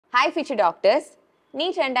Hi future doctors.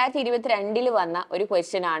 NEET 2022 വന്ന ഒരു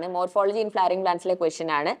question ആണ് morphology in flowering plants ലെ question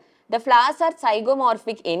ആണ്. The flowers are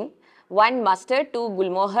zygomorphic in 1 mustard, 2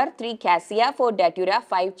 gulmohar, 3 cassia, 4 datura,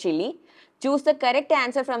 5 chili. Choose the correct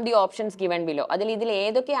answer from the options given below. അതിൽ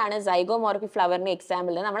ഏതൊക്കെയാണ് zygomorphic ഫ്ലവറിന്റെ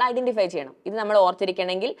example നമ്മൾ identify ചെയ്യണം. ഇത് നമ്മൾ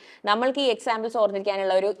ഓർത്തിരിക്കണമെങ്കിൽ നമ്മൾക്ക് ഈ എക്സാമ്പിൾസ്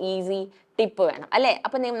ഓർത്തിരിക്കാനുള്ള ഒരു ഈസി ടിപ്പ് വേണം അല്ലേ.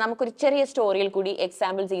 അപ്പൊ നമുക്കൊരു ചെറിയ സ്റ്റോറിയിൽ കൂടി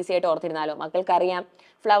എക്സാമ്പിൾസ് ഈസി ആയിട്ട് ഓർത്തിരുന്നാലോ. മക്കൾക്കറിയാം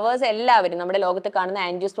ഫ്ലവേഴ്സ് എല്ലാവരും നമ്മുടെ ലോകത്ത് കാണുന്ന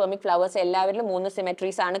ആൻജിയോസ്പെർമിക് ഫ്ലവേഴ്സ് എല്ലാവരിലും 3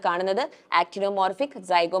 സിമെട്രീസ് ആണ് കാണുന്നത്. ആക്ടിനോമോർഫിക്,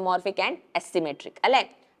 സൈഗോമോർഫിക് ആൻഡ് അസിമെട്രിക് അല്ലേ.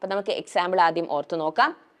 അപ്പൊ നമുക്ക് എക്സാമ്പിൾ ആദ്യം ഓർത്ത്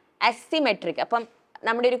നോക്കാം. അസിമെട്രിക്. അപ്പം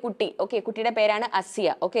നമ്മുടെ ഒരു കുട്ടി, ഓക്കെ, കുട്ടിയുടെ പേരാണ്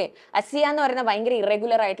അസിയ. ഓക്കെ, അസിയ എന്ന് പറയുന്നത് ഭയങ്കര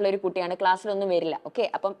ഇറഗുലർ ആയിട്ടുള്ള ഒരു കുട്ടിയാണ്, ക്ലാസ്സിലൊന്നും വരില്ല. ഓക്കെ,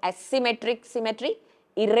 അപ്പം അസിമെട്രിക് സിമെട്രി,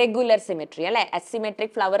 ഇറഗുലർ സിമെട്രി അല്ലെ.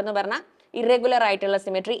 അസിമെട്രിക് ഫ്ലവർ എന്ന് പറഞ്ഞാൽ ഇറഗുലർ ആയിട്ടുള്ള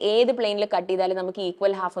സിമെട്രി. ഏത് പ്ലെയിനിൽ കട്ട് ചെയ്താലും നമുക്ക്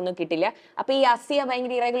ഈക്വൽ ഹാഫ് ഒന്നും കിട്ടില്ല. അപ്പൊ ഈ അസിയ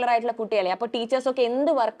ഭയങ്കര ഇറഗുലർ ആയിട്ടുള്ള കുട്ടിയല്ലേ. അപ്പൊ ടീച്ചേഴ്സ് ഒക്കെ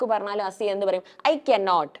എന്ത് വർക്ക് പറഞ്ഞാലും അസിയ എന്ത് പറയും? I can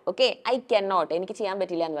not. Okay, I can not, എനിക്ക് ചെയ്യാൻ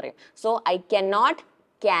പറ്റില്ല എന്ന് പറയും. So I can not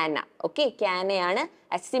ക്യാന. Okay, ക്യാനയാണ്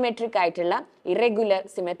asymmetric ആയിട്ടുള്ള ഇറഗുലർ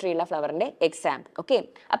സിമെട്രി ഉള്ള ഫ്ലവറിന്റെ എക്സാമ്പിൾ. ഓക്കെ,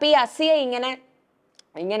 അപ്പൊ ഈ അസിയ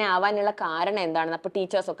ഇങ്ങനെ ആവാനുള്ള കാരണം എന്താണെന്ന് അപ്പൊ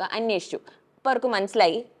ടീച്ചേഴ്സ് ഒക്കെ അന്വേഷിച്ചു. അപ്പൊ അവർക്ക്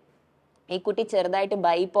മനസ്സിലായി ഈ കുട്ടി ചെറുതായിട്ട്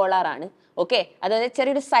ബൈപോളാർ ആണ്. ഓക്കെ, അതായത്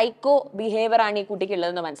ചെറിയൊരു സൈക്കോ ബിഹേവിയർ ആണ് ഈ കുട്ടിക്ക്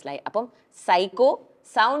ഉള്ളതെന്ന് മനസ്സിലായി. അപ്പം സൈക്കോ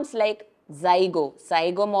സൗണ്ട്സ് ലൈക്ക് സൈഗോ,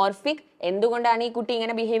 സൈഗോമോർഫിക്. എന്തുകൊണ്ടാണ് ഈ കുട്ടി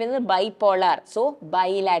ഇങ്ങനെ ബിഹേവ് ചെയ്യുന്നത്? Bipolar, so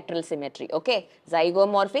bilateral symmetry. Okay,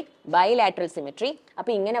 zygomorphic, bilateral symmetry.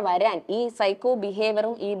 അപ്പൊ ഇങ്ങനെ വരാൻ ഈ സൈക്കോ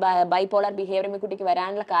ബിഹേവിയറും ഈ ബൈപോളാർ ബിഹേവിയറും ഈ കുട്ടിക്ക്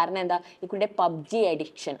വരാനുള്ള കാരണം എന്താ? ഈ കുട്ടിയുടെ പബ്ജി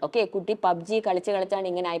അഡിക്ഷൻ. ഓക്കെ, കുട്ടി പബ്ജി കളിച്ചാണ്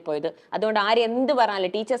ഇങ്ങനെ ആയിപ്പോയത്. അതുകൊണ്ട് ആര് എന്ത്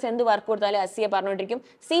പറഞ്ഞാലും, ടീച്ചേഴ്സ് എന്ത് വർക്ക് കൊടുത്താലും അസിയെ പറഞ്ഞുകൊണ്ടിരിക്കും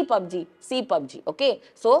C PUBG, C PUBG. Okay,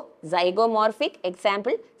 so zygomorphic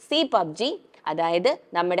example C PUBG. അതായത്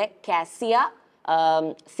നമ്മുടെ കാസിയ,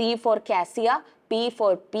 C for cassia, P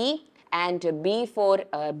for pea, and B for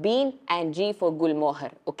bean, and G for gulmohar.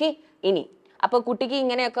 Okay, ഇനി അപ്പൊ കുട്ടിക്ക്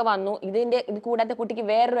ഇങ്ങനെയൊക്കെ വന്നു. ഇത് കൂടാതെ കുട്ടിക്ക്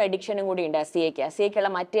വേറൊരു അഡിക്ഷനും കൂടി ഉണ്ട് അസിയക്കുള്ള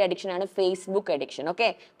മറ്റേ അഡിക്ഷൻ ആണ് ഫേസ്ബുക്ക് അഡിക്ഷൻ. ഓക്കെ,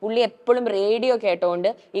 പുള്ളി എപ്പോഴും റേഡിയോ കേട്ടോണ്ട്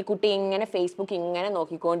ഈ കുട്ടി ഇങ്ങനെ ഫേസ്ബുക്ക് ഇങ്ങനെ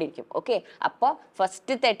നോക്കിക്കൊണ്ടിരിക്കും. ഓക്കെ, അപ്പൊ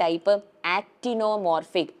ഫസ്റ്റത്തെ type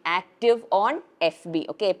actinomorphic, active on FB.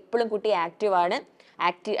 Okay, എപ്പോഴും കുട്ടി ആക്റ്റീവ് ആണ്.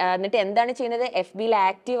 എന്നിട്ട് എന്താണ് ചെയ്യുന്നത്? FBയിൽ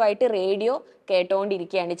ആക്റ്റീവ് ആയിട്ട് റേഡിയോ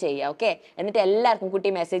കേട്ടോണ്ടിരിക്കുകയാണ് ചെയ്യുക. ഓക്കെ, എന്നിട്ട് എല്ലാവർക്കും കുട്ടി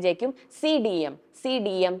മെസ്സേജ് അയക്കും CDM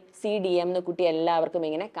CDM CDM എന്ന് കുട്ടി എല്ലാവർക്കും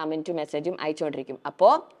ഇങ്ങനെ കമന്റും മെസ്സേജും അയച്ചുകൊണ്ടിരിക്കും.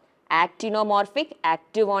 അപ്പോൾ actinomorphic,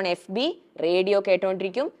 active on FB, radio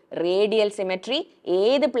കേട്ടോണ്ടിരിക്കും, radial symmetry.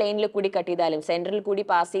 ഏത് പ്ലെയിനിൽ കൂടി കട്ട് ചെയ്താലും, സെൻട്രൽ കൂടി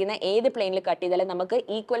പാസ് ചെയ്യുന്ന ഏത് പ്ലെയിനിൽ കട്ട് ചെയ്താലും നമുക്ക്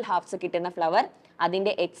ഈക്വൽ ഹാഫ്സ് കിട്ടുന്ന ഫ്ലവർ.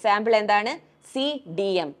 അതിന്റെ എക്സാമ്പിൾ എന്താണ്?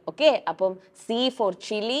 CDM. ഓക്കെ, അപ്പം C for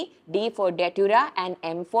chili, D for datura, and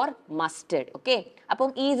M for mustard. Okay, അപ്പം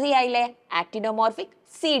ഈസി ആയില്ലേ? Actinomorphic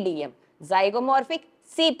CDM, zygomorphic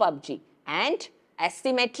C pubg, and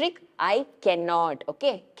asymmetric I cannot.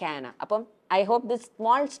 Okay, can. അപ്പം I hope this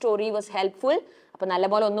small story was helpful. അപ്പോൾ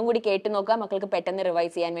നല്ലപോലെ ഒന്നും കൂടി കേട്ട് നോക്കുക. മക്കൾക്ക് പെട്ടെന്ന്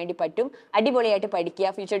റിവൈസ് ചെയ്യാൻ വേണ്ടി പറ്റും. അടിപൊളിയായിട്ട്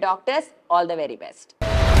പഠിക്കുക. Future doctors, all the very best.